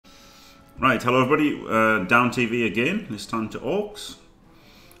Right, hello everybody, down TV again, this time to Orcs.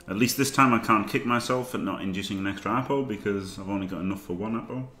 At least this time I can't kick myself at not inducing an extra apple because I've only got enough for one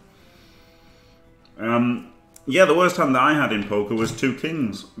apple. Yeah, the worst time that I had in poker was 2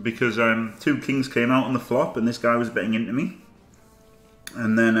 kings, because 2 kings came out on the flop and this guy was betting into me.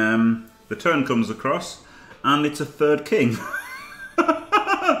 And then the turn comes across and it's a 3rd king.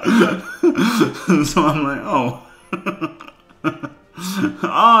 So I'm like, oh.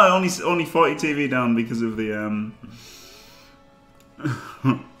 Ah, only 40 TV down because of the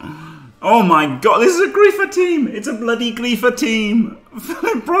Oh my god, this is a griefer team! It's a bloody griefer team!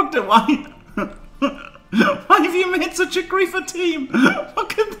 Philip Proctor, why? Why have you made such a griefer team?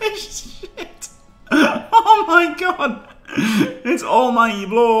 Look at this shit! Oh my god! It's almighty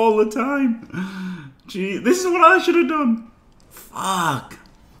blow all the time! Gee, this is what I should have done! Fuck!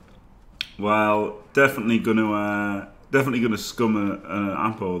 Well, definitely gonna scum an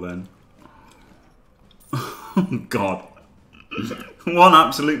apple then. Oh god. One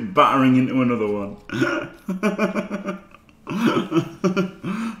absolute battering into another one.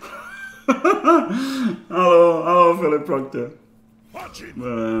 Hello, Philip Proctor.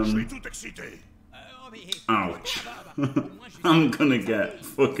 Ouch. I'm gonna get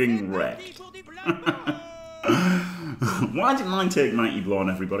fucking wrecked. Why didn't I take Mighty Blow on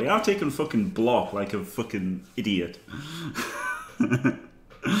everybody? I've taken fucking block like a fucking idiot.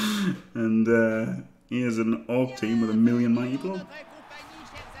 And here's an Orc team with 1,000,000 Mighty Blow.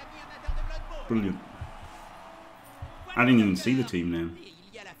 Brilliant. I didn't even see the team name.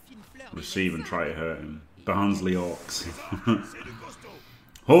 Receive and try to hurt him. Barnsley Orcs.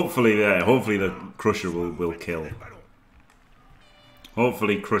 Hopefully the Crusher will kill.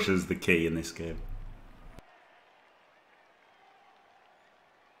 Hopefully Crusher's the key in this game.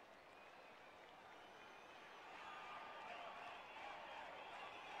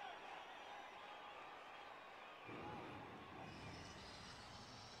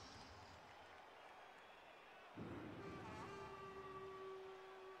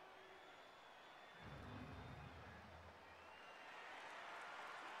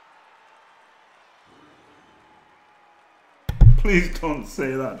 Please don't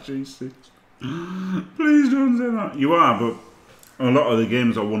say that, G6. Please don't say that. You are, but a lot of the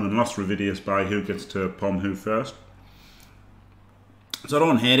games are won and lost Revidius by who gets to palm who first. So I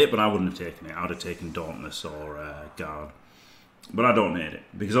don't hate it, but I wouldn't have taken it. I would have taken Dauntless or Guard. But I don't hate it,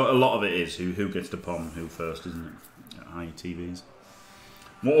 because a lot of it is who gets to palm who first, isn't it? At high TVs.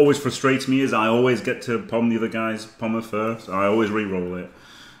 What always frustrates me is I always get to palm the other guy's pommer first. I always re-roll it.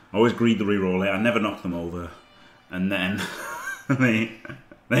 I always greed the re-roll it. I never knock them over. And then... they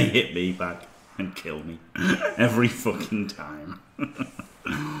hit me back and kill me every fucking time.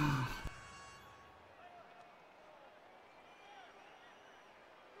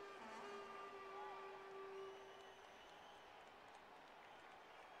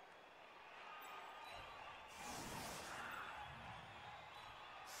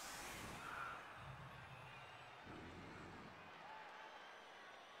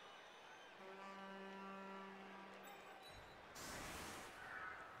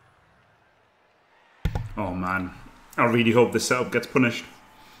 Oh man, I really hope this setup gets punished.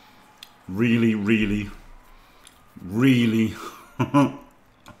 Really, really, really,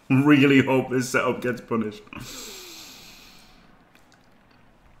 really hope this setup gets punished.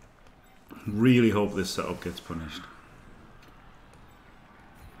 Really hope this setup gets punished.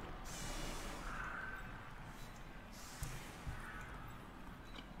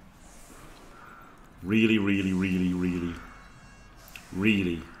 Really, really, really, really,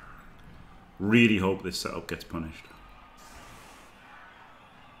 really. Really hope this setup gets punished.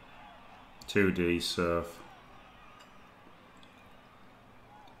 2D surf.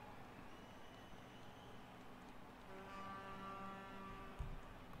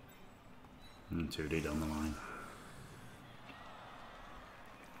 And 2D down the line.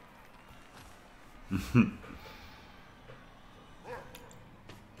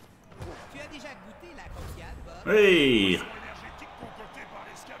 Hey!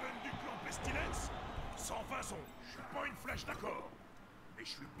 D'accord. Mais je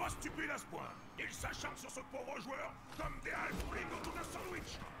suis pas stupide à ce point. Ils s'acharnent sur ce pauvre joueur comme des halflings autour d'un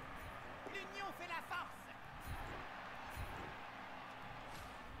sandwich. L'union fait la force.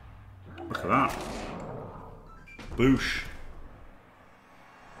 Look at that. Boosh.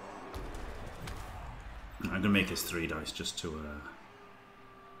 I'm gonna make his 3 dice just to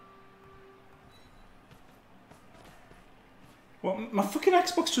Well, my fucking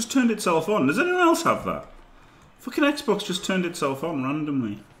Xbox just turned itself on. Does anyone else have that? Fucking Xbox just turned itself on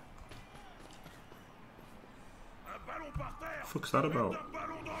randomly. Fuck's that about?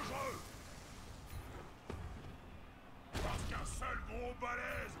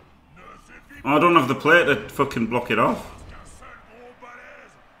 balèze ne suffit Oh, I don't have the plate to fucking block it off. qu'un seul gros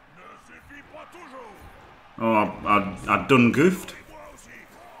balèze ne suffit pas toujours. Oh, I done goofed. Et moi aussi.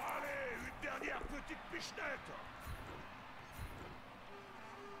 Allez, une dernière petite pichenette.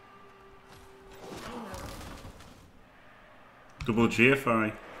 Double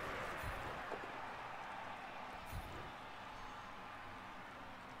GFI.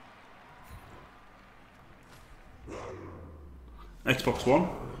 Xbox One.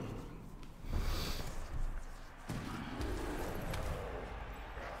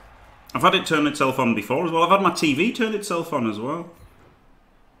 I've had it turn itself on before as well. I've had my TV turn itself on as well.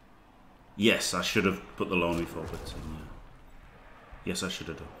 Yes, I should have put the lonely forwards in. Yeah. Yes, I should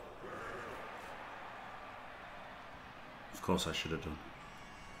have done. Of course I should have done.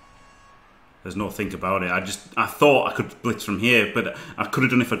 There's no think about it. I thought I could blitz from here, but I could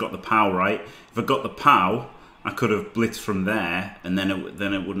have done if I got the POW right. If I got the POW, I could have blitzed from there, and then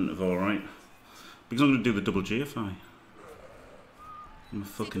it wouldn't have all right. Because I'm going to do the double GFI. I'm a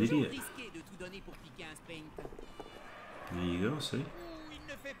fucking idiot. There you go, see?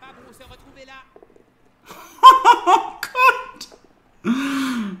 Oh, God!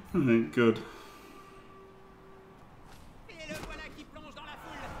 Alright, good.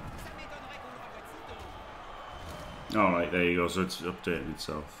 Alright, there you go, so it's updating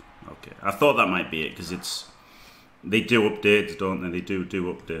itself. Okay, I thought that might be it, because it's... They do updates, don't they? They do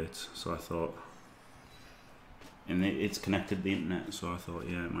updates, so I thought... And it's connected to the internet, so I thought,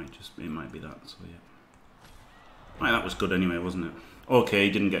 yeah, it might be that, so yeah. Right, that was good anyway, wasn't it? Okay,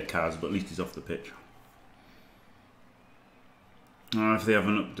 he didn't get cars, but at least he's off the pitch. Oh, if they have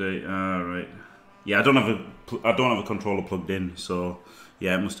an update, right. Yeah, I don't have a controller plugged in, so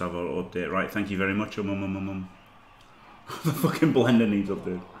yeah, it must have an update. Right, thank you very much, The fucking blender needs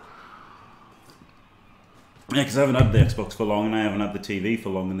update. Yeah, because I haven't had the Xbox for long and I haven't had the TV for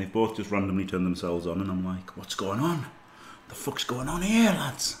long, and they've both just randomly turned themselves on, and I'm like, what's going on? The fuck's going on here,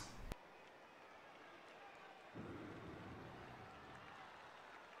 lads?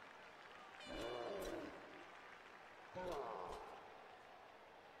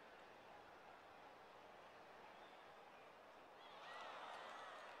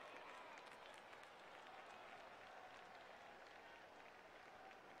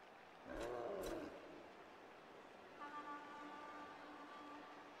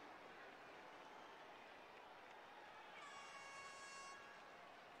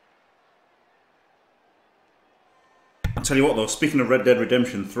 I'll tell you what though, speaking of Red Dead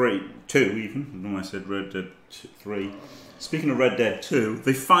Redemption 2 even, when I said Red Dead 3, speaking of Red Dead 2,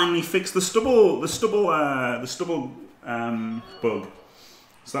 they finally fixed the stubble bug.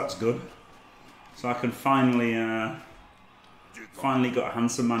 So that's good. So I can finally got a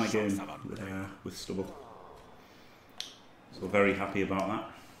handsome man again with stubble. So very happy about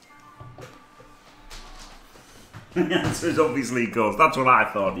that. The answer is obviously goes. That's what I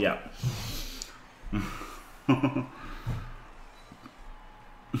thought, yeah.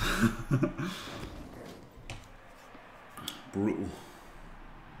 Brutal.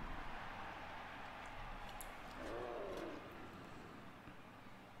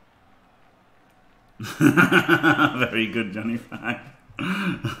 Very good, Johnny Fag.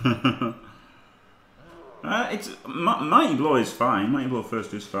 It's Mighty Blow is fine. Mighty Blow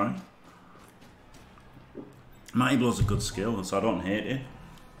first is fine. Mighty Blow's a good skill, so I don't hate it.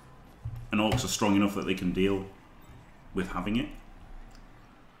 And Orcs are strong enough that they can deal with having it.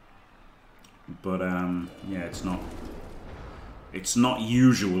 But yeah, it's not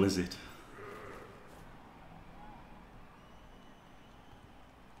usual, is it?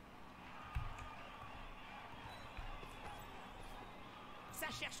 Ça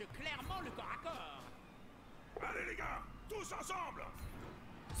cherche clairement le corps à corps. Allez les gars, tous ensemble.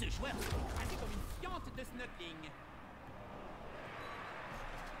 Ce joueur se fait écraser comme une fiente de snuggling.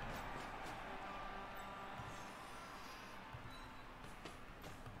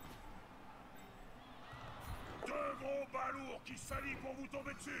 Deux gros balourds qui s'allient pour vous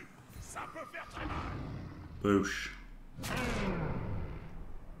tomber dessus. Ça peut faire très mal. Boosh.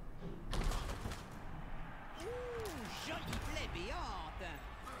 Jolie plaie béante.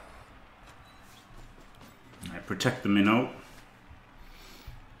 I protect the minnow.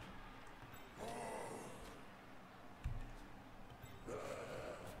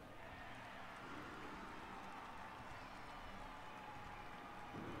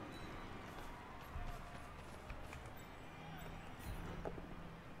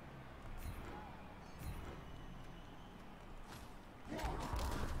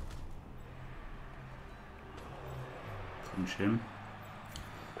 Punch him.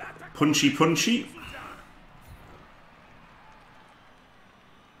 Punchy, punchy.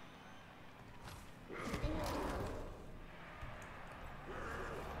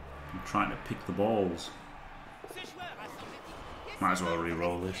 the balls. Ce joueur a semble-t-il. Might as well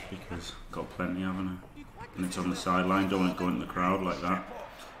re-roll this because I've got plenty, haven't I? And it's on the sideline, don't want to go in the crowd like that.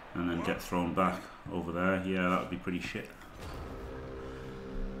 And then get thrown back over there. Yeah, that would be pretty shit.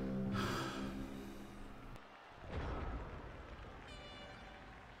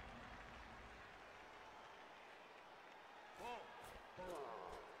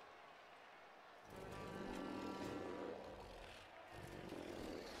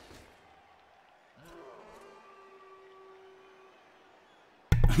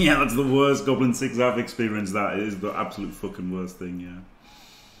 Yeah, that's the worst Goblin 6 I've experienced. That is the absolute fucking worst thing, yeah.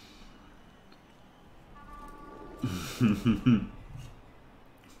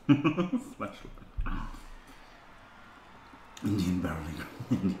 Flash. Indian barreling.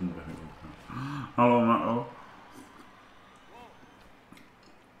 Indian barreling. Hello, Macho.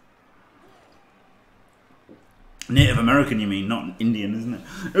 Native American, you mean, not Indian, isn't it?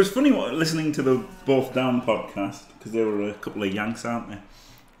 It was funny listening to the Both Down podcast, because they were a couple of Yanks, aren't they?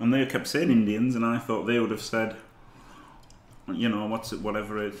 And they kept saying Indians, and I thought they would have said, you know,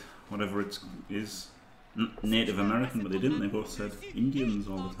 whatever it is, Native American, but they didn't. They both said Indians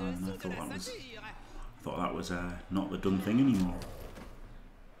all the time, and I thought that was not the done thing anymore.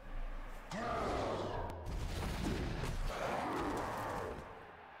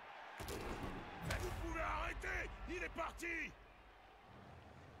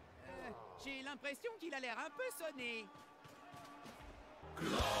 J'ai l'impression qu'il a l'air un peu sonné.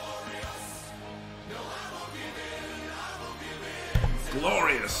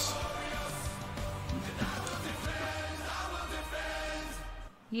 Glorious!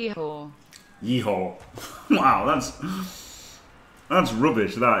 Yeehaw. Yeehaw. Wow, that's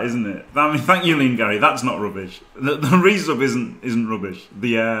rubbish, that, isn't it? I mean, thank you, Lean Gary, that's not rubbish. The resub isn't rubbish.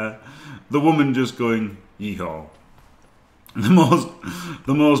 The woman just going, yeehaw.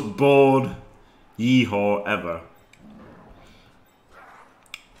 The most bored yeehaw ever.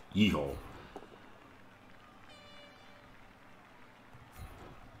 Yeehaw.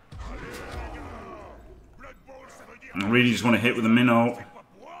 I really just want to hit with a minnow.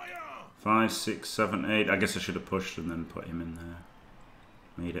 5, 6, 7, 8. I guess I should have pushed and then put him in there.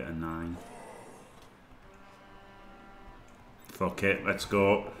 Made it a 9. Fuck it, let's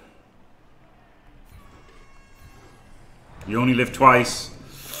go. You only live twice.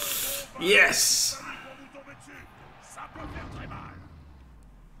 Yes!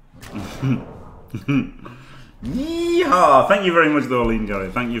 Yeehaw! Thank you very much, though, Lean Gary.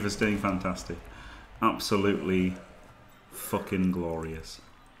 Thank you for staying fantastic. Absolutely fucking glorious.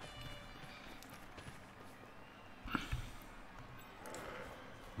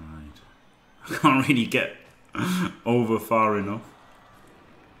 Right. I can't really get over far enough.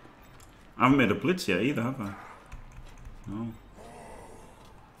 I haven't made a blitz yet either, have I? No.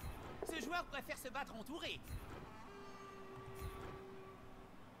 Ce joueur préfère se battre entouré.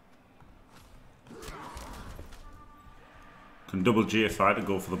 Can double GFI to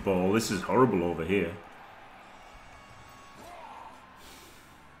go for the ball. This is horrible over here.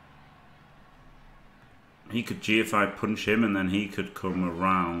 He could GFI punch him and then he could come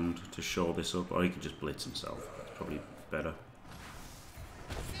around to show this up, or he could just blitz himself. That's probably better.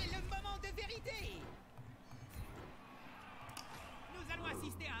 C'est le moment de vérité. Nous allons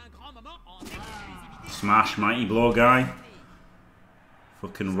assister à un grand moment en exclusivité. Smash, mighty blow guy.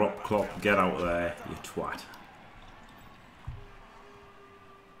 Fucking rock clock, get out there, you twat.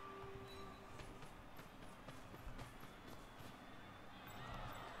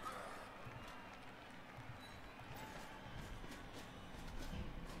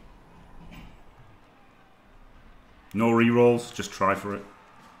 No rerolls, just try for it.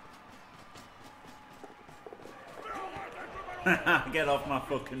 Get off my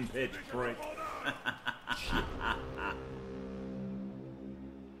fucking pitch, prick.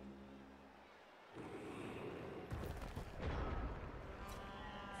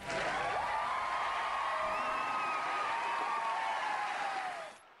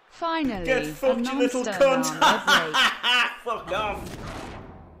 Finally, Get fucked, you little cunt! Fuck off!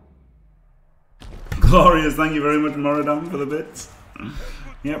 Glorious, thank you very much, Moradam, for the bits.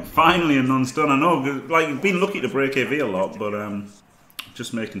 Yep, finally a non-stun. I know, like, you've been lucky to break AV a lot, but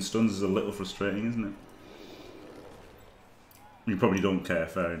just making stuns is a little frustrating, isn't it? You probably don't care,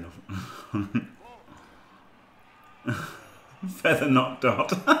 fair enough. Feather not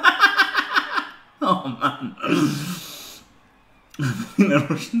dot. Oh man. I think they're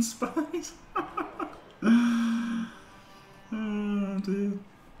Russian spies. Oh dear.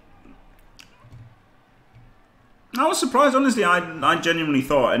 I was surprised, honestly. I genuinely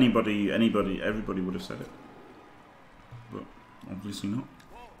thought everybody would have said it, but obviously not.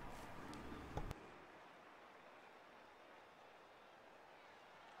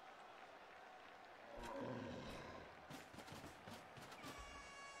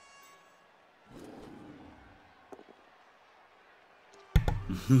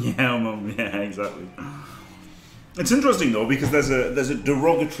 Yeah, Mum. Yeah, exactly. It's interesting though because there's a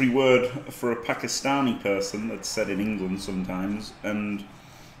derogatory word for a Pakistani person that's said in England sometimes, and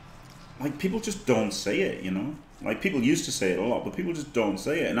like people just don't say it, you know. Like people used to say it a lot, but people just don't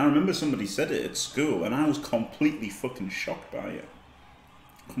say it. And I remember somebody said it at school, and I was completely fucking shocked by it.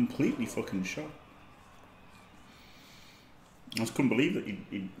 Completely fucking shocked. I just couldn't believe that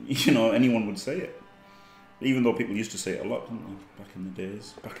you know anyone would say it, even though people used to say it a lot, didn't they? Back in the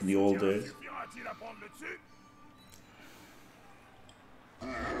days, back in the old days.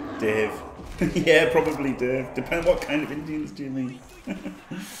 Dave. Yeah, probably Dave. Depends what kind of Indians do you mean?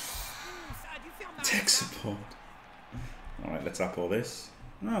 Tech support. Alright, let's apple this.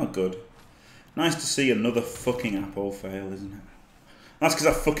 Oh, good. Nice to see another fucking apple fail, isn't it? That's because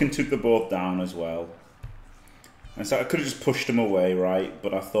I fucking took the boat down as well. And so I could have just pushed him away, right?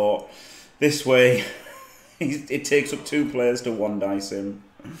 But I thought, this way, it takes up 2 players to 1 dice him.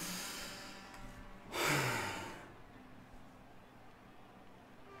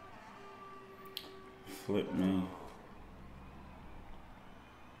 Flip me.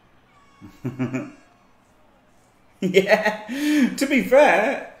 Yeah, to be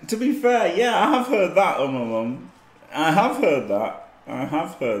fair, yeah, I have heard that on my mum. I have heard that.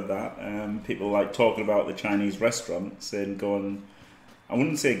 People like talking about the Chinese restaurant, saying go and, I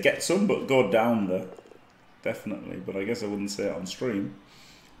wouldn't say get some, but go down there. Definitely, but I guess I wouldn't say it on stream.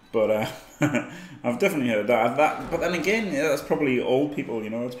 But I've definitely heard that. But then again, yeah, that's probably old people,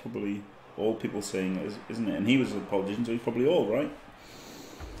 you know, it's probably old people saying it, isn't it? And he was a politician, so he's probably old, right?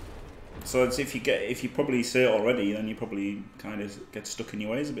 So it's if you probably say it already, then you probably kind of get stuck in your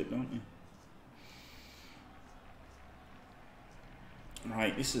ways a bit, don't you?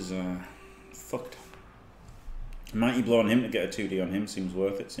 Right, this is fucked. Mighty blow on him to get a 2D on him seems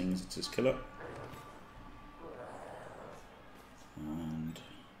worth it, seeing as it's his killer. And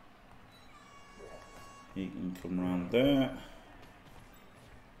he can come around there.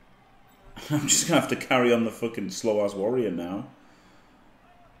 I'm just gonna have to carry on the fucking slow ass warrior now.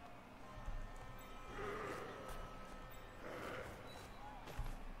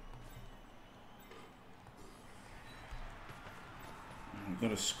 I've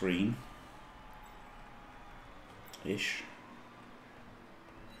got a screen. Ish.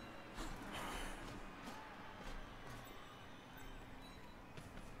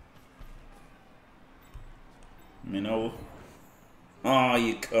 Mino. Oh,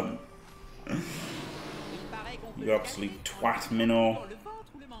 you cunt. You absolute twat, Mino.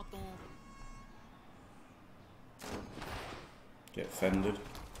 Get offended.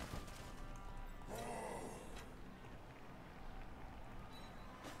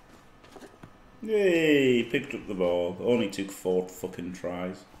 Yay, picked up the ball. Only took 4 fucking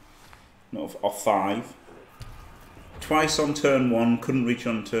tries. Not off 5. Twice on turn 1, couldn't reach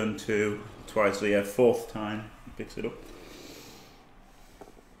on turn 2. Twice, so yeah, 4th time he picks it up.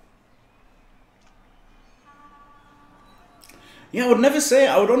 Yeah, I would never say it.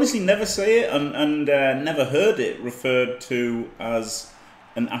 I would honestly never say it, and never heard it referred to as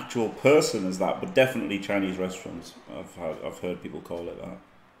an actual person as that, but definitely Chinese restaurants. I've heard people call it that.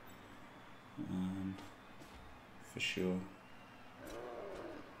 For sure.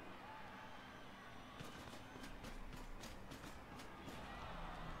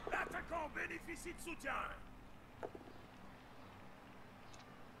 L'attaquant bénéficie de soutien.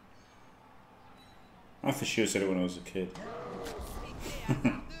 I for sure said it when I was a kid.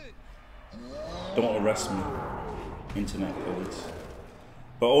 Don't arrest me, internet police.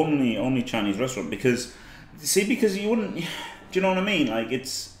 But only Chinese restaurant, because because you wouldn't. Do you know what I mean? Like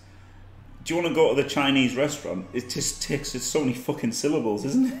it's. Do you want to go to the Chinese restaurant? It just takes so many fucking syllables,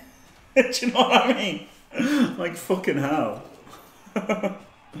 isn't it? Do you know what I mean? Like fucking hell.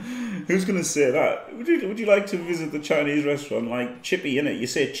 Who's gonna say that? Would you like to visit the Chinese restaurant? Like Chippy, innit? You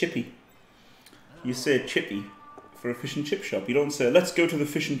say Chippy. You say Chippy for a fish and chip shop. You don't say let's go to the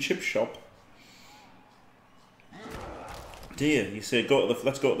fish and chip shop. Do you? You say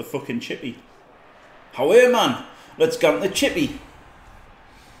let's go to the fucking Chippy. How are you, man? Let's go to the Chippy.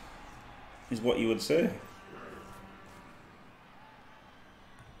 Is what you would say.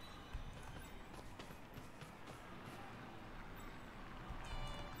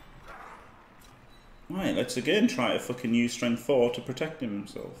 Right, let's again try to fucking use strength 4 to protect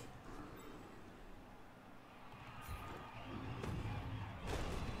himself.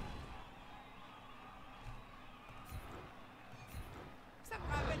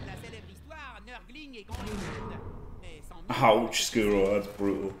 Ouch, Skuro, that's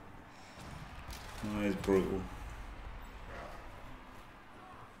brutal. That is brutal.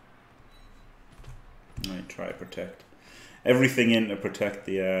 Right, try to protect. everything in to protect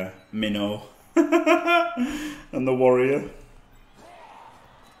the Minnow and the warrior.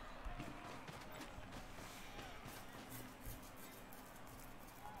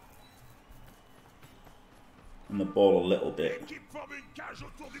 And the ball a little bit,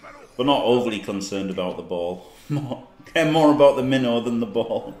 but not overly concerned about the ball. Care more about the Minnow than the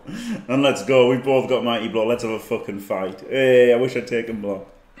ball. And let's go. We've both got mighty blow. Let's have a fucking fight. Hey, I wish I'd taken block.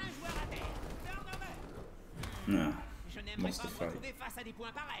 Nah, what's the fight?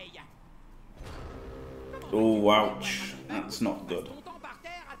 Oh, ouch. That's not good.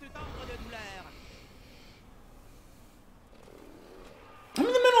 I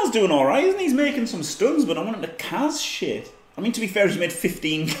mean, the Minnow's doing alright, isn't he? He's making some stuns, but I want him to Kaz shit. I mean, to be fair, he's made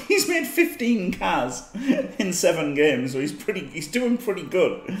 15 Kaz in 7 games, so he's doing pretty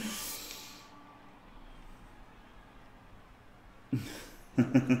good.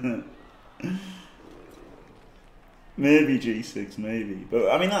 Maybe G6, maybe. But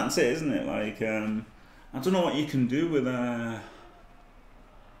I mean, that's it, isn't it? Like, I don't know what you can do with like,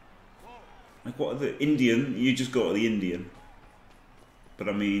 what are the Indian? You just go to the Indian. But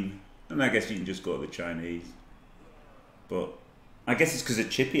I mean, and I guess you can just go to the Chinese. But I guess it's because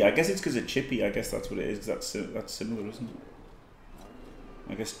of Chippy. I guess it's because of Chippy. I guess that's what it is. That's similar, isn't it?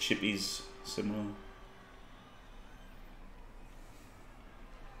 I guess Chippy's similar.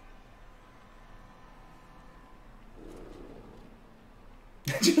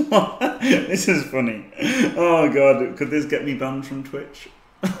 Do you know what? This is funny. Oh god, could this get me banned from Twitch?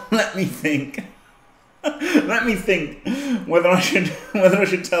 Let me think. Let me think whether I should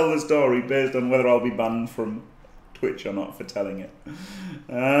tell the story based on whether I'll be banned from Twitch or not for telling it.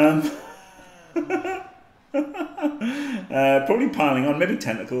 Probably piling on. Maybe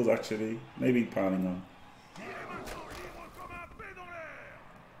tentacles actually. Maybe piling on.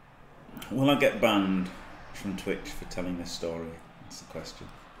 Will I get banned from Twitch for telling this story? That's the question.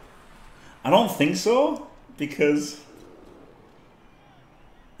 I don't think so, because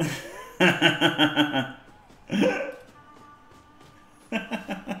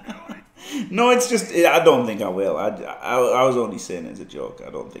no, it's just, I don't think I will. I was only saying it as a joke.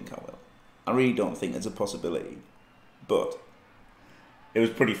 I don't think I will. I really don't think it's a possibility. But it was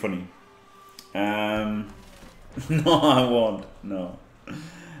pretty funny. No, I won't. No.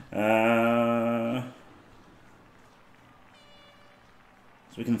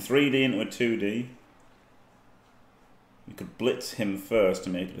 So we can 3D into a 2D. We could blitz him first to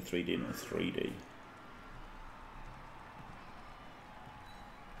make it a 3D into a 3D.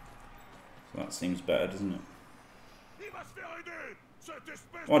 So that seems better, doesn't it?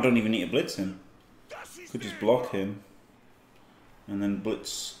 Oh, I don't even need to blitz him. Could just block him and then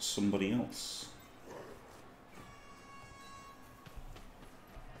blitz somebody else.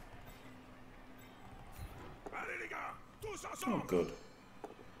 Oh, good.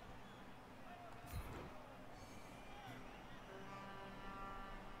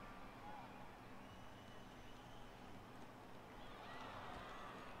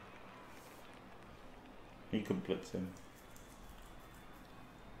 He could blitz him.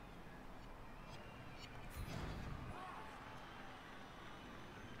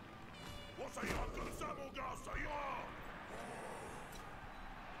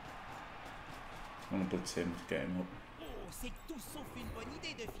 I want to blitz him to get him up.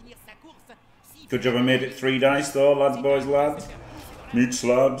 Good job I made it 3 dice though, lads, boys, lads. Meat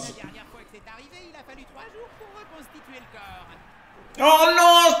slabs. Oh no,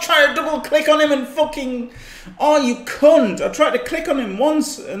 I was trying to double click on him and fucking... Oh, you cunt! I tried to click on him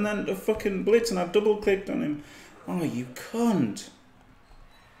once and then the fucking blitz and I double clicked on him. Oh, you cunt.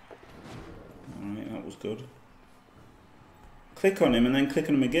 Alright, that was good. Click on him and then click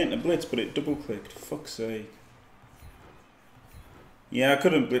on him again to blitz, but it double clicked. Fuck's sake. Yeah, I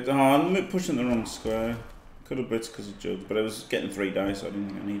could have blitzed. Oh, I'm pushing the wrong square. Could have blitzed because of jugs, but I was getting 3 dice, so I didn't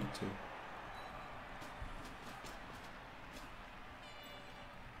think I needed to.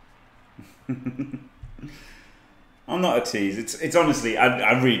 I'm not a tease. It's honestly,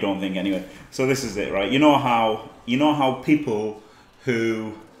 I really don't think anyway. So this is it, right? You know how people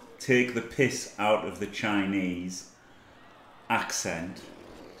who take the piss out of the Chinese accent,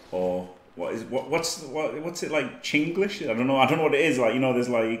 or what's it like, Chinglish? I don't know what it is. Like, you know, there's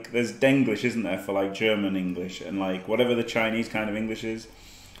Denglish, isn't there, for like German English, and like whatever the Chinese kind of English is,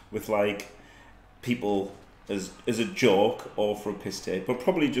 with like people as a joke or for a piss take, but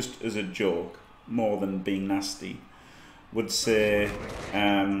probably just as a joke more than being nasty, would say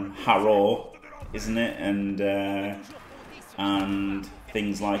harrow, isn't it, and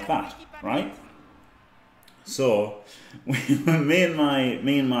things like that, right? So me and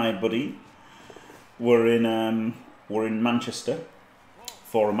my buddy were in were in Manchester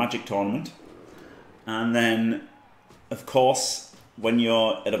for a Magic tournament, and then, of course, when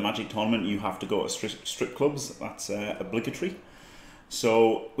you're at a Magic tournament, you have to go to strip clubs. That's obligatory.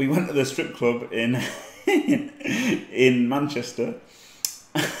 So we went to the strip club in in Manchester,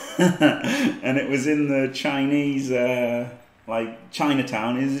 and it was in the Chinese, like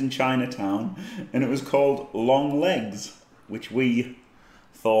Chinatown. It is in Chinatown, and it was called Long Legs, which we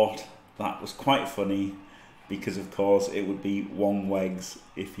thought that was quite funny, because of course it would be Wong Wegs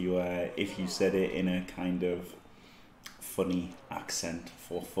if you said it in a kind of funny accent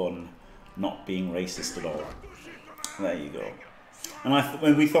for fun, not being racist at all. There you go. And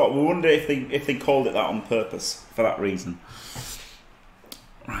when we wonder if they called it that on purpose for that reason.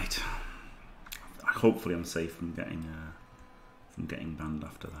 Right. Hopefully I'm safe from getting banned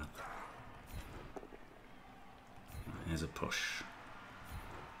after that. Here's a push.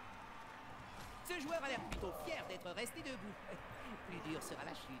 Ce joueur a l'air plutôt fier d'être resté debout. Plus dur sera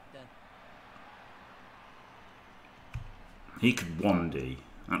la chute. He could 1D.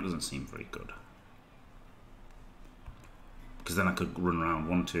 That doesn't seem very good. Because then I could run around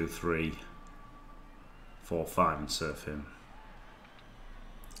 1, 2, 3, 4, 5 and surf him.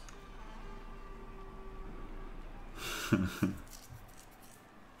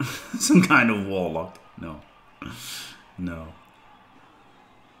 Some kind of warlock. No. No.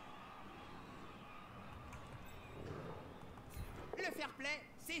 Le fair play,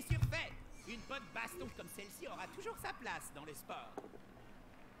 c'est surfait. Une bonne baston comme celle-ci aura toujours sa place dans le sport.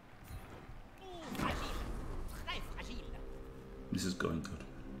 Oh, fragile. Très fragile. This is going good.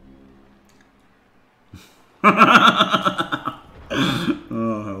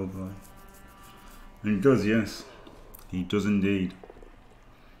 Oh, hell boy. He does, yes. He does indeed.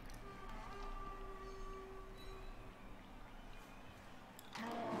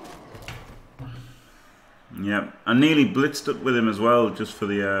 Yep, I nearly blitzed up with him as well, just for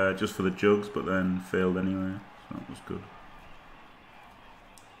the jugs, but then failed anyway. So that was good.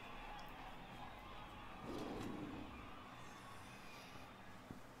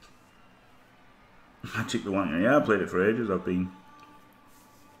 Magic the Wanker. Yeah, I played it for ages. I've been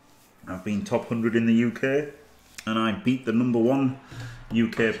top 100 in the UK, and I beat the #1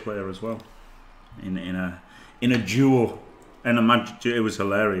 UK player as well in a duo, in a Magic. It was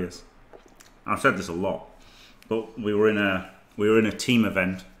hilarious. I've said this a lot, but we were in a team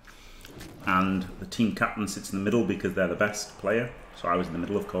event, and the team captain sits in the middle because they're the best player. So I was in the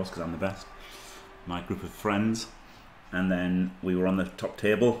middle, of course, because I'm the best. My group of friends, and then we were on the top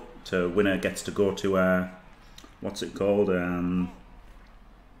table. So winner gets to go to what's it called?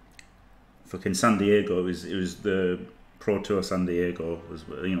 Fucking San Diego. It was the Pro Tour San Diego. Was,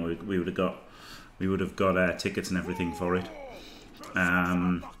 you know, we would have got tickets and everything for it.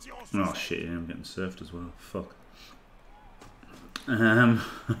 Oh shit! Yeah, I'm getting surfed as well. Fuck.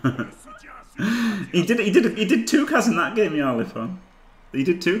 He did 2Ks in that game, Yarlifon. He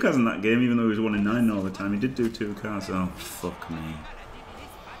did 2Ks in that game, even though he was 1 in 9 all the time. He did do 2Ks. Oh fuck me.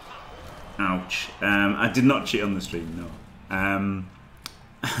 Ouch. I did not cheat on the stream, no. And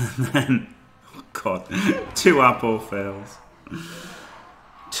then, oh god, 2 Apo fails.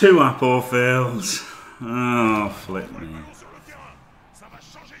 2 Apo fails. Oh, flip me.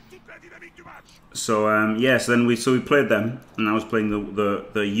 So yeah, so then we played them, and I was playing the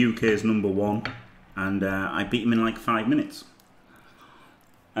UK's #1, and I beat him in like 5 minutes,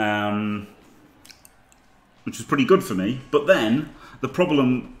 which was pretty good for me. But then the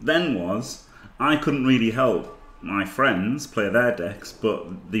problem then was I couldn't really help my friends play their decks,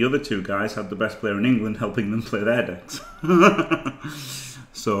 but the other 2 guys had the best player in England helping them play their decks.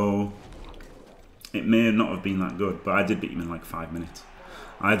 So it may not have been that good, but I did beat him in like 5 minutes.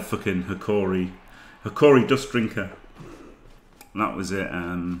 I had fucking Hikori Dust Drinker. That was it.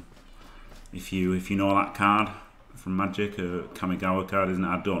 If you know that card from Magic, a Kamigawa card, isn't it?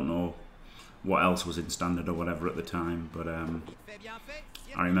 I don't know what else was in Standard or whatever at the time, but I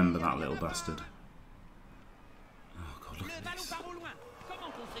remember that little bastard. Oh god, look at this.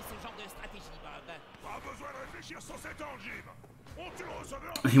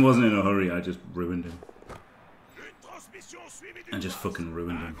 He wasn't in a hurry, I just ruined him. I just fucking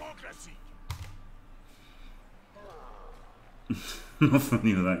ruined him. Not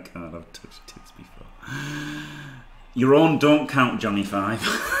funny with that card, I've touched tits before. Your own don't count, Johnny 5.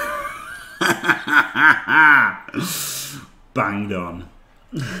 Banged on.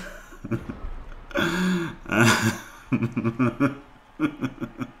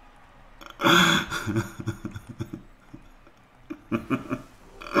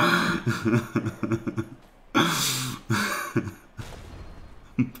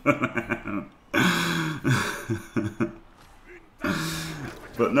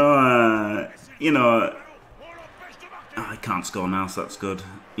 But no, you know, I can't score now, so that's good.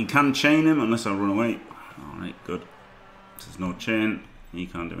 You can chain him unless I run away. Alright, good. There's no chain. He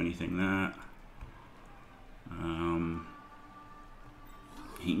can't do anything there.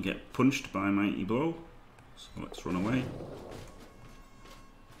 He can get punched by a mighty blow. So let's run away.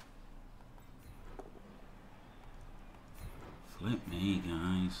 Flip me,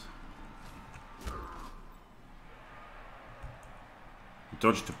 guys.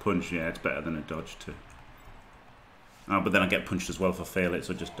 Dodge to punch, yeah, it's better than a dodge to... Oh, but then I get punched as well if I fail it,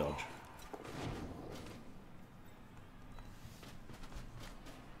 so just dodge.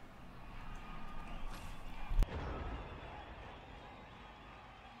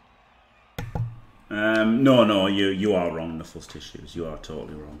 No, you are wrong, the first issues. You are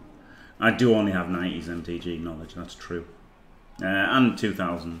totally wrong. I do only have 90s MTG knowledge, that's true. And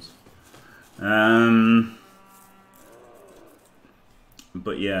 2000s.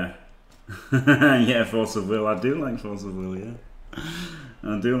 But yeah. Yeah, Force of Will. I do like Force of Will, yeah.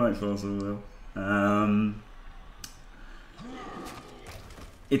 I do like Force of Will.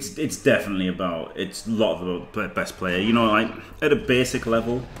 It's definitely about, it's a lot about best player. You know, like, at a basic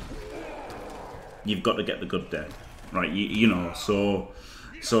level, you've got to get the good deck, right? You know, so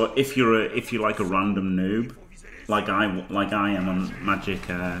if you're like a random noob, like I am on Magic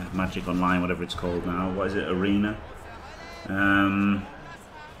Online, whatever it's called now. What is it? Arena.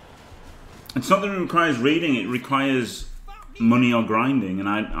 It's not that it requires reading; it requires money or grinding, and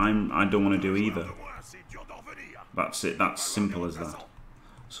I don't want to do either. That's it. That's simple as that.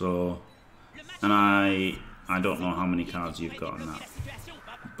 So, and I don't know how many cards you've got on that.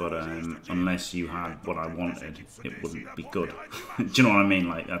 But unless you had what I wanted, it wouldn't be good. Do you know what I mean?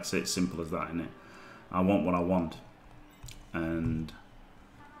 Like, that's it, simple as that, innit? I want what I want. And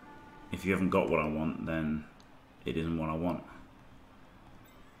if you haven't got what I want, then it isn't what I want.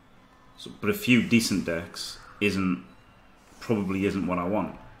 So, but a few decent decks probably isn't what I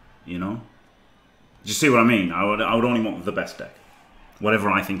want, you know? Do you see what I mean? I would only want the best deck.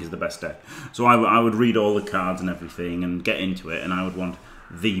 Whatever I think is the best deck. So I would read all the cards and everything and get into it, and I would want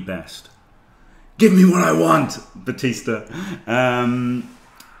the best. Give me what I want, Batista.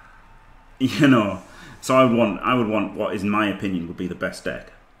 You know, so I would want what is, in my opinion, would be the best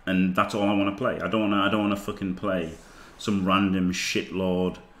deck, and that's all I want to play. I don't want to fucking play some random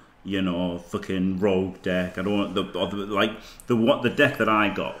shitlord, you know, fucking rogue deck. I don't want the deck that I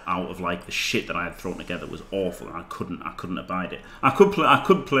got out of like the shit that I had thrown together was awful. And I couldn't abide it. I could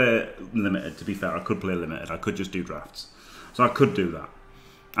play limited. To be fair, I could play limited. I could just do drafts. So I could do that.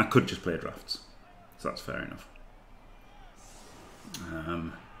 I could just play drafts. So that's fair enough.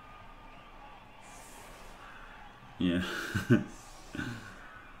 Yeah.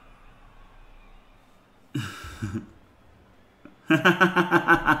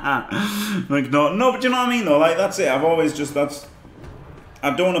 Like no, but you know what I mean though. Like that's it. I've always just I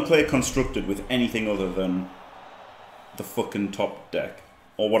don't want to play constructed with anything other than the fucking top deck,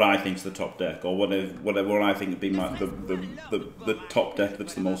 or what I think's the top deck, or whatever I think would be the top deck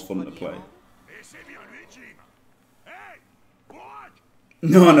that's the most fun to play.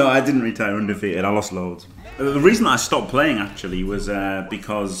 No, I didn't retire undefeated. I lost loads. The reason I stopped playing actually was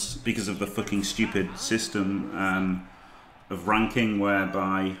because of the fucking stupid system of ranking,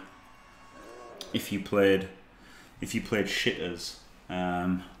 whereby if you played shitters,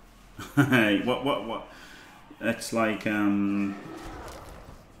 what? It's like oh,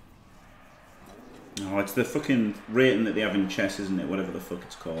 it's the fucking rating that they have in chess, isn't it? Whatever the fuck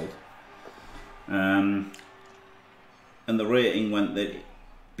it's called. And the rating went that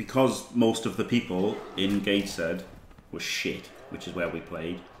because most of the people in Gateshead were shit, which is where we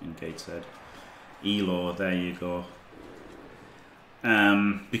played in Gateshead. Elo, there you go.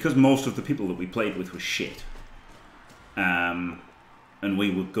 Because most of the people that we played with were shit, and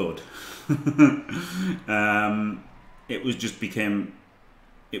we were good,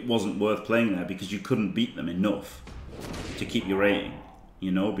 it wasn't worth playing there because you couldn't beat them enough to keep your rating,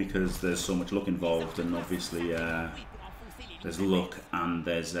 you know, because there's so much luck involved, and obviously there's luck, and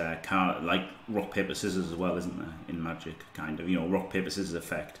there's like rock paper scissors as well, isn't there, in Magic? Kind of, you know, rock paper scissors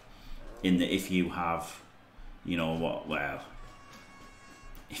effect, in that if you have, you know what, well,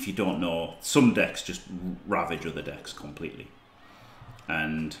 if you don't know, some decks just ravage other decks completely,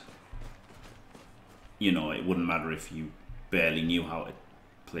 and you know, it wouldn't matter if you barely knew how to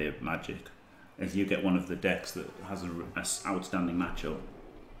play Magic. If you get one of the decks that has an outstanding Macho,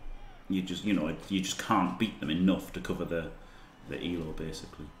 you just can't beat them enough to cover the elo,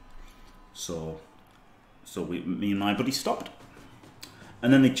 basically. So me and my buddy stopped.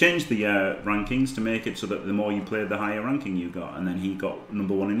 And then they changed the rankings to make it so that the more you played, the higher ranking you got. And then he got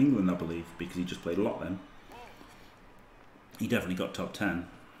number 1 in England, I believe, because he just played a lot then. He definitely got top 10.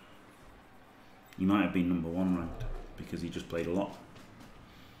 He might have been number 1 ranked because he just played a lot.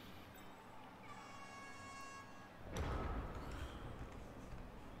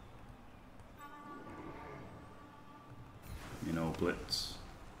 You know, Blitz.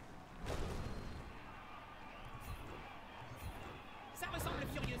 Ça ressemble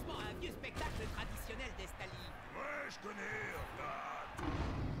furieusement à un vieux spectacle traditionnel d'Estali. Ouais, je connais,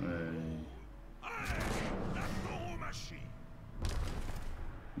 la tauromachie.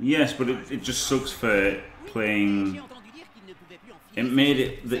 Yes, but it just sucks for playing. J'ai entendu dire qu'il ne pouvait plus en It filer. made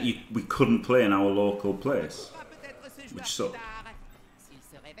it that we couldn't play in our local place. Peut-être ce joueur Which plus sucked. tard, s'il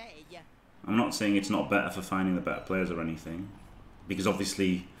se réveille. I'm not saying it's not better for finding the better players or anything, because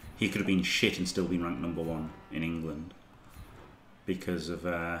obviously he could have been shit and still been ranked number 1 in England because of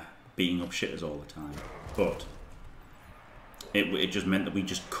beating up shitters all the time. But it just meant that we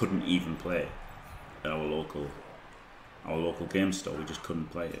just couldn't even play at our local game store. We just couldn't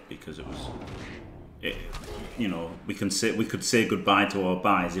play it because you know, we could say goodbye to our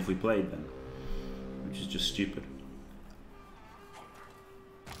buys if we played them, which is just stupid.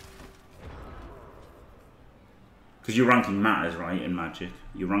 Because your ranking matters, right, in Magic.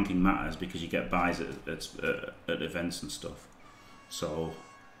 Your ranking matters because you get buys at events and stuff. So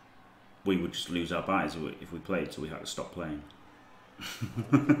we would just lose our buys if we played, so we had to stop playing.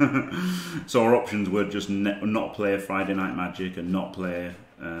 So our options were just not play Friday Night Magic and not play,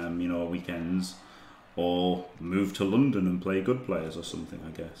 you know, weekends, or move to London and play good players or something,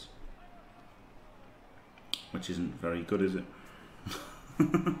 I guess. Which isn't very good, is it?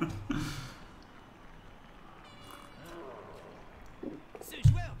 Ce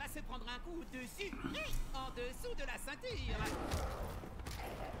joueur va se prendre un coup dessus, en dessous de la ceinture.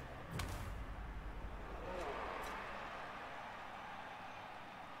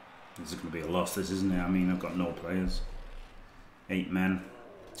 This is going to be a loss, this, isn't it? I mean, I've got no players. 8 men,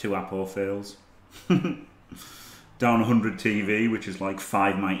 2 Apo fails. Down 100 TV, which is like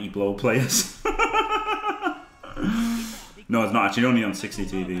 5 Mighty Blow players. No, it's not actually, only on 60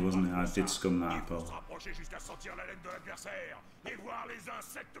 TV, wasn't it? I did scum that Apo. Se rapprocher jusqu'à sentir la laine de l'adversaire et voir les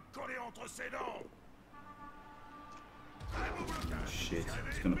insectes collés entre ses dents. Shit,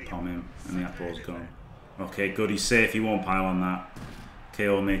 it's going to palm him, and the Apo's gone. Okay, good, he's safe, he won't pile on that.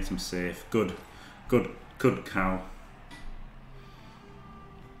 KO makes him safe. Good, good, good cow.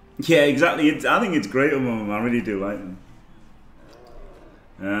 Yeah, exactly. I think it's great of them. I really do like them.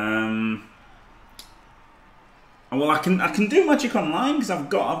 Well, I can do Magic Online because I've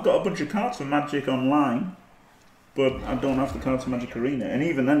got a bunch of cards for Magic Online, but I don't have the cards for Magic Arena. And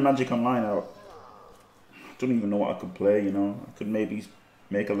even then, Magic Online, I don't even know what I could play. You know, I could maybe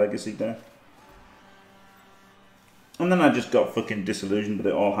make a legacy deck. And then I just got fucking disillusioned with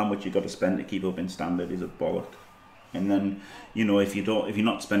it all. How much you got to spend to keep up in standard is a bollock. And then, you know, if you're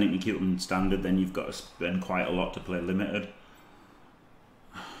not spending to keep up in standard, then you've got to spend quite a lot to play limited.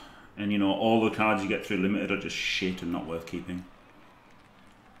 And you know, all the cards you get through limited are just shit and not worth keeping.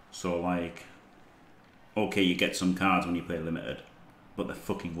 So like, okay, you get some cards when you play limited, but they're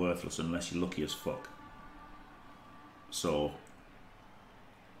fucking worthless unless you're lucky as fuck. So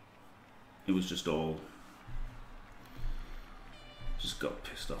it was just all. Just got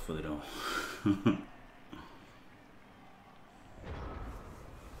pissed off with it all.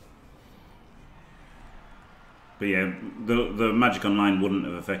 But yeah, the Magic Online wouldn't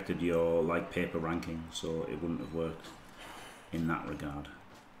have affected your like paper ranking, so it wouldn't have worked in that regard.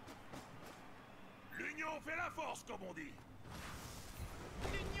 L'union fait la force, comme on dit.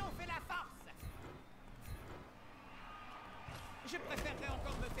 L'union fait la force. Je préférerais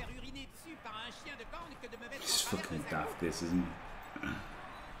encore me faire uriner dessus par un chien de corne que de me mettre It's en travers fucking de sa daft, this, isn't it?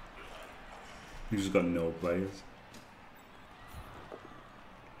 He's just got no players.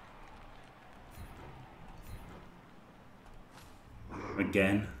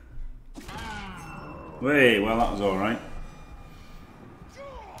 Again. Wait, well that was alright.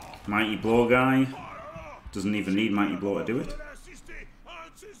 Mighty Blow guy doesn't even need Mighty Blow to do it.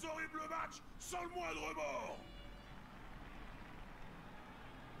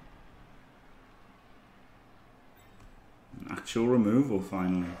 Actual removal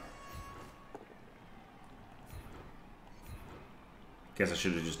finally. Guess I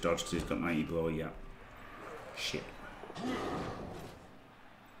should have just dodged till he's got Mighty Blow, yeah. Shit.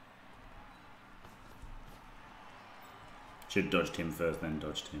 Should have dodged him first, then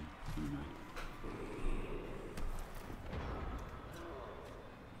dodged him.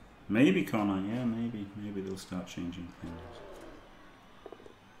 Maybe Connor, yeah, maybe. Maybe they'll start changing things.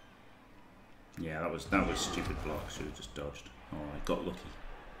 Yeah, that was stupid block. Should have just dodged. Oh, I got lucky.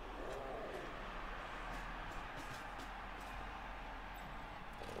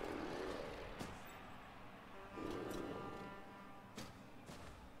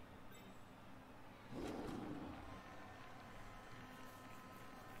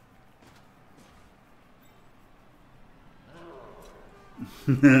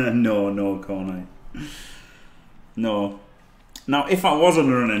 No, Cornite. No. Now, if I was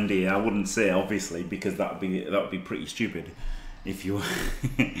under an NDA, I wouldn't say, obviously, because that would be pretty stupid. If you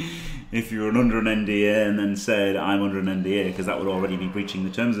if you were under an NDA and then said I'm under an NDA, because that would already be breaching the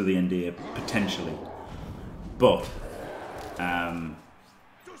terms of the NDA potentially. But I'm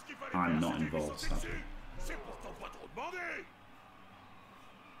not involved, sadly.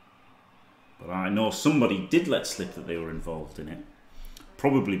 But I know somebody did let slip that they were involved in it.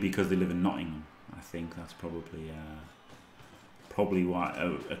 Probably because they live in Nottingham. I think that's probably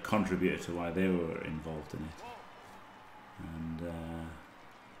why a contributor to why they were involved in it. And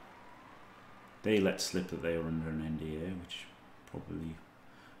they let slip that they were under an NDA, which probably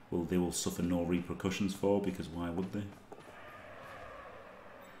they will suffer no repercussions for, because why would they?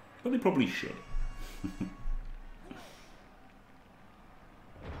 But they probably should.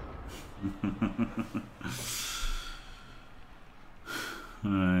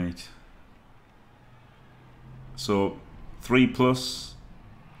 Right. So 3+.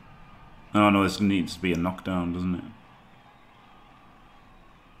 Oh no, this needs to be a knockdown, doesn't it?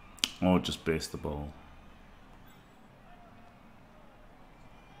 Or just base the ball.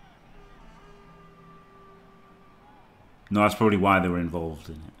 No, that's probably why they were involved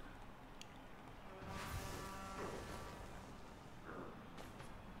in it.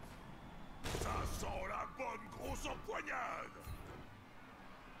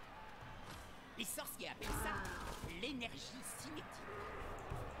 Les sorciers appellent ça l'énergie cinétique.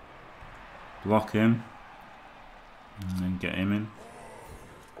 Block him. And then get him in.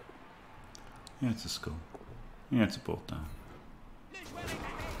 Yeah, it's a skull. Yeah, it's a bolt down.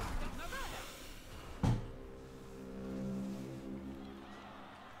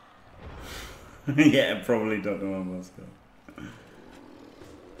 Yeah, probably don't know how let's go.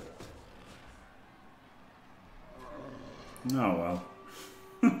 Oh well.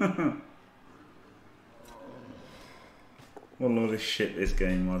 What a load of shit this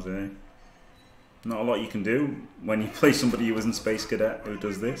game was, eh? Not a lot you can do when you play somebody who isn't Space Cadet who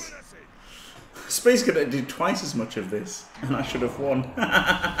does this. Space Cadet did twice as much of this, and I should have won.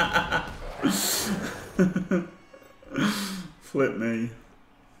 Flip me.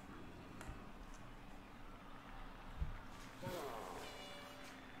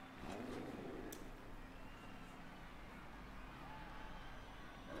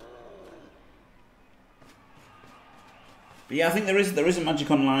 But yeah, I think there is a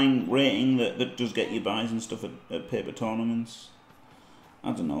Magic Online rating that does get you buys and stuff at paper tournaments.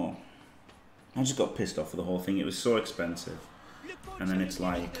 I don't know. I just got pissed off with the whole thing. It was so expensive. And then it's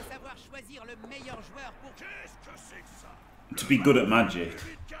like, to be good at Magic,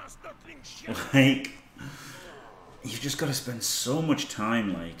 like, you've just got to spend so much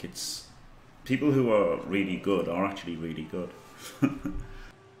time. Like, it's people who are really good are actually really good.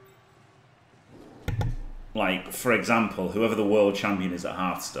 Like, for example, whoever the world champion is at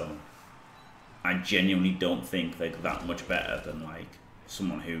Hearthstone, I genuinely don't think they're that much better than, like,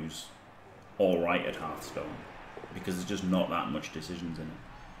 someone who's alright at Hearthstone, because there's just not that much decisions in it.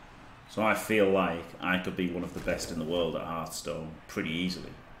 So I feel like I could be one of the best in the world at Hearthstone pretty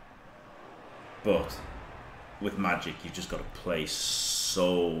easily. But with Magic, you've just got to play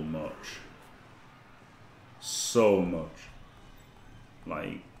so much. So much.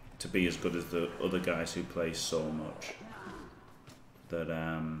 Like, to be as good as the other guys who play so much. That,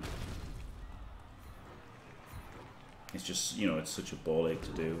 it's just, you know, it's such a ball ache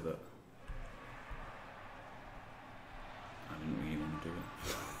to do that I didn't really want to do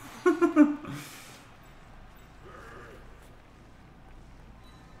it.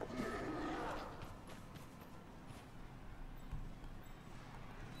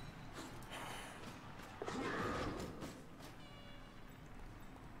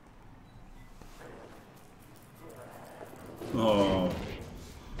 Oh,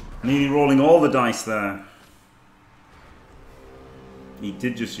 nearly rolling all the dice there. He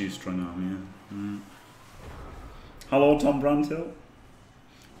did just use strong arm, yeah. Mm. Hello, Tom Brandhill.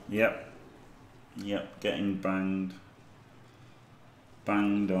 Yep. Yep, getting banged.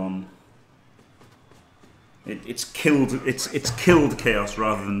 Banged on. It's killed Chaos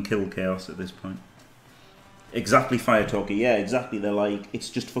rather than kill Chaos at this point. Exactly, Fire Talker. Yeah, exactly. They're like, it's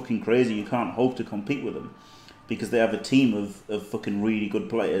just fucking crazy. You can't hope to compete with them because they have a team of fucking really good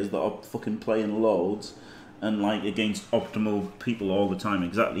players that are fucking playing loads and like against optimal people all the time.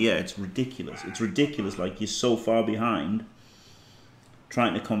 Exactly, yeah, it's ridiculous. It's ridiculous, like you're so far behind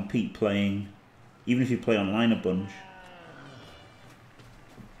trying to compete playing, even if you play online a bunch.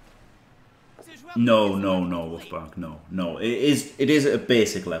 No, Wolfbark, no. It is at a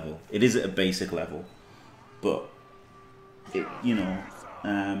basic level. It is at a basic level. But it, you know,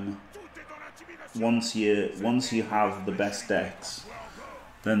 once you have the best decks,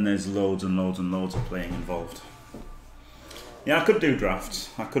 then there's loads and loads and loads of playing involved. Yeah, I could do drafts.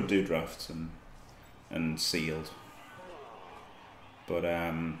 And sealed. But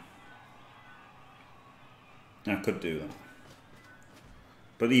I could do that.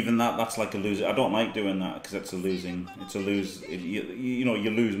 But even that's like a loser. I don't like doing that because it's a losing. It's a lose. You know, you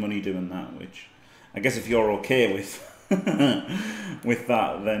lose money doing that. Which I guess if you're okay with with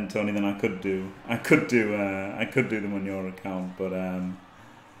that, then Tony, then I could do them on your account. But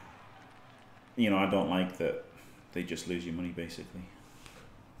you know, I don't like that. They just lose your money basically.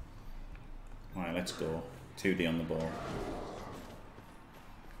 All right, let's go. 2D on the ball.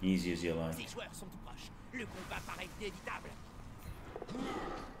 Easy as you like.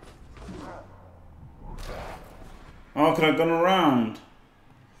 Oh, could I have gone around?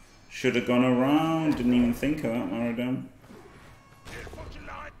 Should have gone around. Didn't even think of that, Maradon.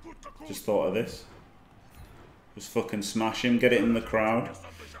 Just thought of this. Just fucking smash him, get it in the crowd.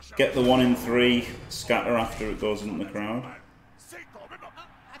 Get the 1 in 3, scatter after it goes in the crowd.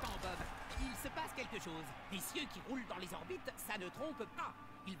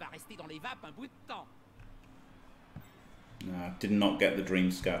 Nah, did not get the dream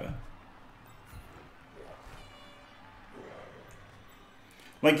scatter.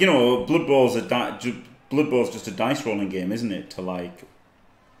 Like, you know, Blood Bowl's just a dice rolling game, isn't it? To like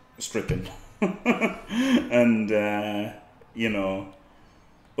stripping and you know,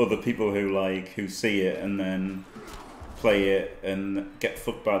 other people who see it and then play it and get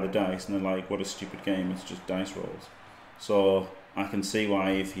fucked by the dice and they're like, what a stupid game, it's just dice rolls. So I can see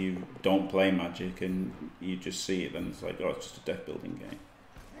why if you don't play Magic and you just see it, then it's like, oh, it's just a deck building game,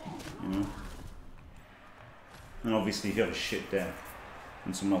 you know. And obviously if you have a shit deck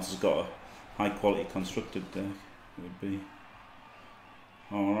and someone else has got a high quality constructed deck, it would be.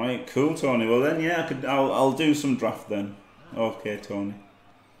 All right, cool, Tony. Well then, yeah, I'll do some draft then. Okay, Tony.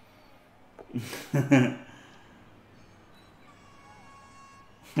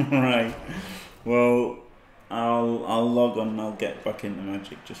 Right. Well, I'll log on and I'll get back into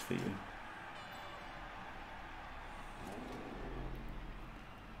Magic just for you.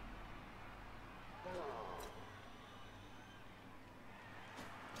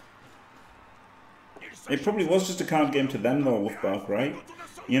 It probably was just a card game to them though, Wolfbark, right?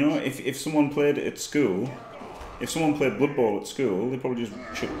 You know, if someone played it at school, if someone played Blood Bowl at school, they probably just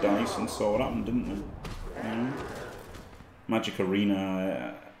chucked dice and saw what happened, didn't they? You know? Magic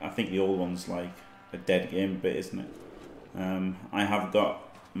Arena, I think the old one's like a dead game a bit, isn't it? I have got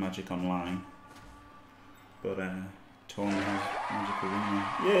Magic Online, but Tony has Magic Arena.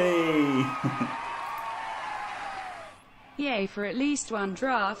 Yay! Yay for at least one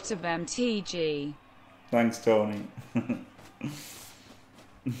draft of MTG. Thanks, Tony.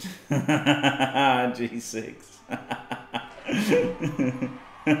 G6.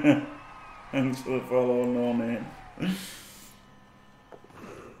 Thanks for the follow, no name.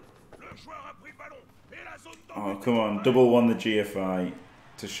 Oh, come on. Double won the GFI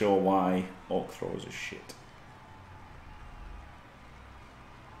to show why Orc throwers are shit.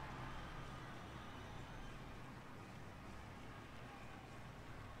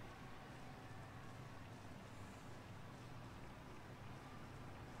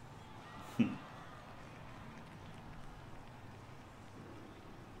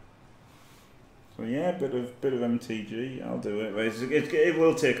 So yeah, bit of MTG. I'll do it. It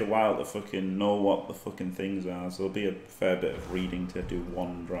will take a while to fucking know what the fucking things are. So there'll be a fair bit of reading to do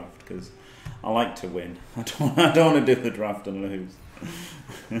one draft because I like to win. I don't want to do the draft and lose.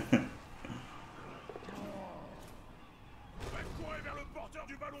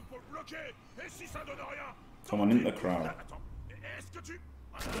 Come on, into the crowd.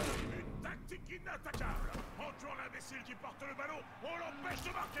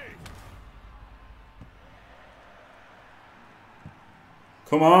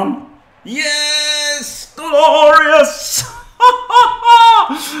 Come on. Yes! Glorious!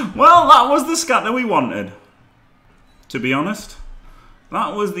 Well, that was the scatter we wanted. To be honest.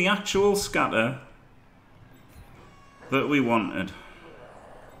 That was the actual scatter that we wanted.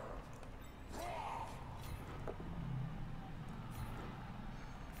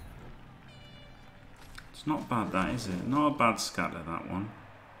 It's not bad, that, is it? Not a bad scatter, that one.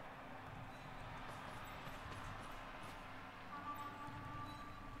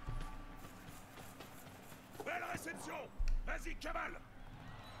 Belle réception. Vas-y, cavale.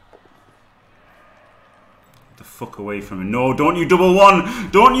 Get the fuck away from me. No, don't you double one!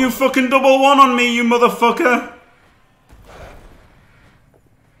 Don't you fucking double one on me, you motherfucker!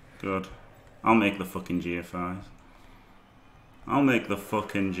 Good. I'll make the fucking GFIs. I'll make the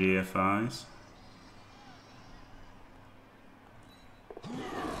fucking GFIs.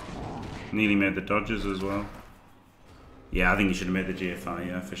 Nearly made the dodges as well. Yeah, I think you should have made the GFI,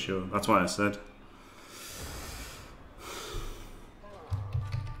 yeah, for sure. That's what I said.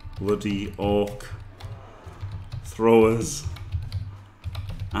 Bloody orc throwers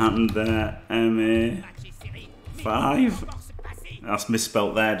and their MA5. That's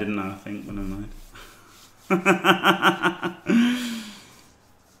misspelt there, didn't I think, when I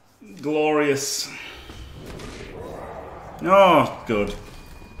mind. Glorious. Oh, good.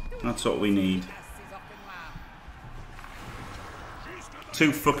 That's what we need.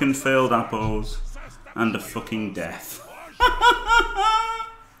 2 fucking failed appos and a fucking death.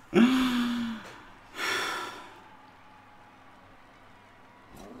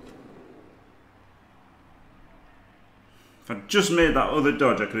 If I'd just made that other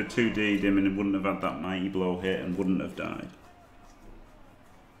dodge, I could have 2D'd him and it wouldn't have had that mighty blow hit and wouldn't have died.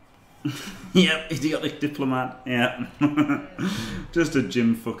 Yep, idiotic diplomat. Yeah. Just a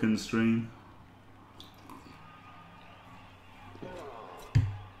gym fucking stream.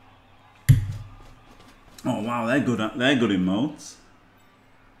 Oh wow, they're good emotes.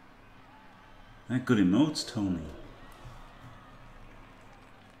 They're good emotes, Tony.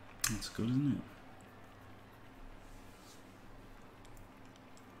 That's good, isn't it?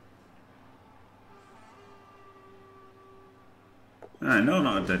 Alright, no,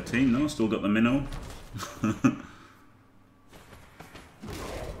 not a dead team, no, still got the Mino. Oh,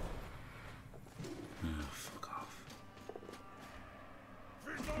 fuck off.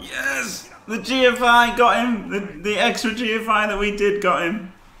 Yes! The GFI got him! The extra GFI that we did got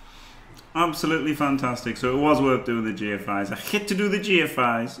him. Absolutely fantastic. So it was worth doing the GFIs. I hit to do the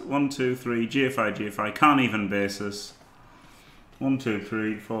GFIs. 1, 2, 3, GFI, GFI. Can't even basis. 1, 2,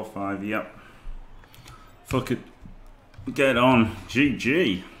 3, 4, 5, yep. Fuck it. Get on.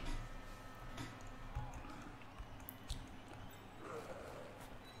 GG.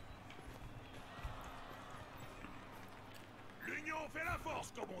 L'union fait la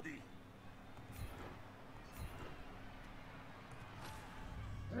force, comme on dit.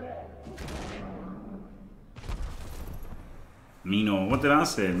 Mino. What did I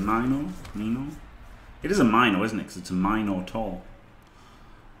say? Mino? Mino? It is a Mino, isn't it? Because it's a Mino tall.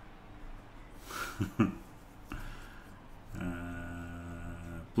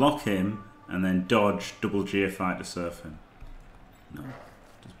 Block him and then dodge double GFI to surf him. No,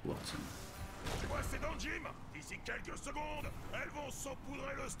 just blocks him. C'est dans le gym. D'ici quelques secondes, elles vont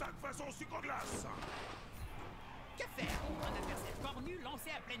saupoudrer le stade façon sucre-glace. Que faire? Un adversaire cornu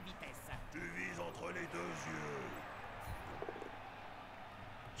lancé à pleine vitesse. Tu vises entre les 2 yeux.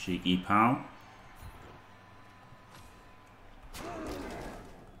 Cheeky pal.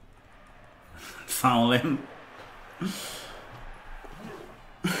 Foul him.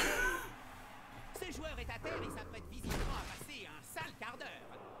 Ce joueur est à terre et s'apprête visiblement à passer un sale quart d'heure.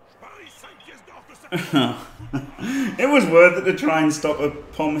 Je parie 5 pièces d'or que ça. It was worth it to try and stop a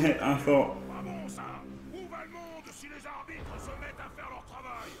pom hit, I thought. Pas bon ça. Où va le monde si les arbitres se mettent à faire leur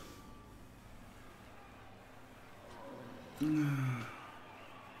travail?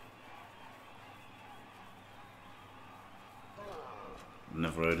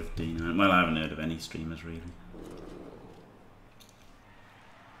 Never heard of D9. Well, I haven't heard of any streamers really.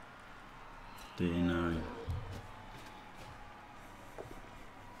 D9.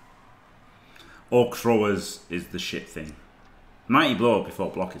 Orc throwers is the shit thing. Mighty blow up before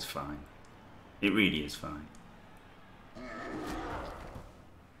block is fine. It really is fine.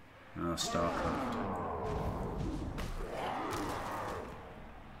 Oh, StarCraft.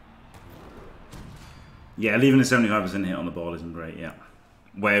 Yeah, leaving a 75% hit on the ball isn't great, yeah.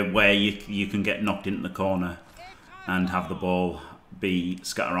 Where you can get knocked into the corner and have the ball be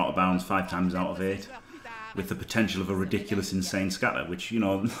scatter out of bounds 5 times out of 8 with the potential of a ridiculous, insane scatter, which, you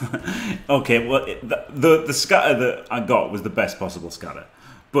know, okay, well, the scatter that I got was the best possible scatter.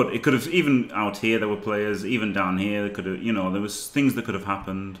 But it could have, even out here there were players, even down here, there could have, you know, there was things that could have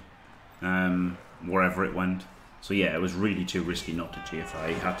happened wherever it went. So yeah, it was really too risky not to GFI.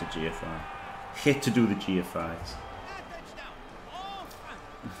 He had to GFI. Hit to do the GFIs.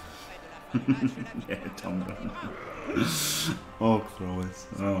 Yeah, Tom Brown. Orc throwers.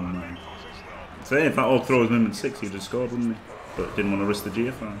 Oh man. Say, if that Orc throw was movement 6, he'd have scored, wouldn't he? But didn't want to risk the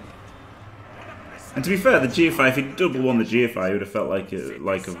GFI. And to be fair, the GFI, if he double won the GFI, he would have felt like a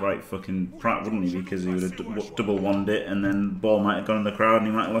right fucking prat, wouldn't he? Because he would have double won it, and then the ball might have gone in the crowd, and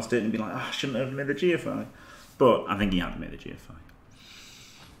he might have lost it, and be like, I shouldn't have made the GFI. But I think he had to make the GFI.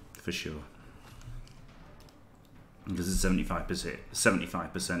 For sure. Because it's 75%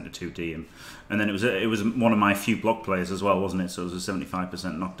 to 2D, and then it was one of my few block players as well, wasn't it? So it was a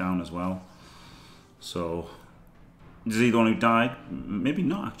 75% knockdown as well. So is he the one who died? Maybe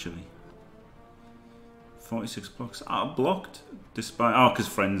not actually. 46 blocks. Blocked despite because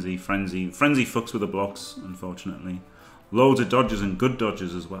frenzy fucks with the blocks, unfortunately. Loads of dodges and good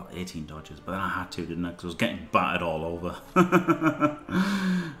dodges as well. 18 dodges, but then I had to, didn't I? Because I was getting battered all over.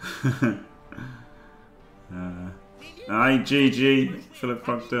 Aye, GG, Philip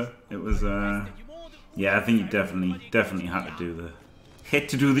Proctor. It was, yeah, I think you definitely had to do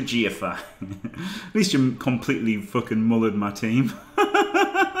the GFI. At least you completely fucking mullered my team.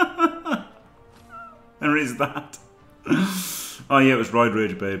 There is that. Oh yeah, it was Ride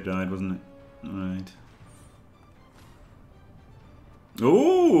Rage Babe died, wasn't it? Right.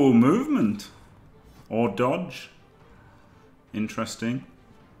 Oh, movement or dodge. Interesting.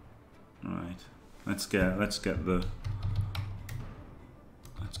 Right. Let's get the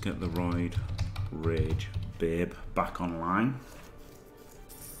Ride Rage Babe back online.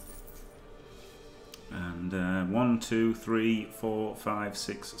 And 1, 2, 3, 4, 5,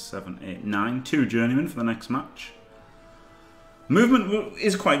 6, 7, 8, 9. 2 journeymen for the next match. Movement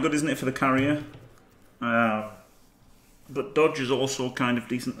is quite good, isn't it, for the carrier? But dodge is also kind of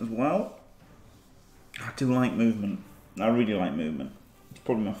decent as well. I do like movement. I really like movement. It's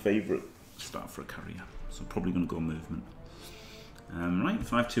probably my favourite start for a carrier. So I'm probably going to go movement. Right,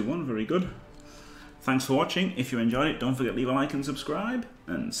 5-2-1, very good. Thanks for watching. If you enjoyed it, don't forget to leave a like and subscribe.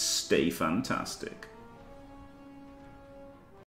 And stay fantastic.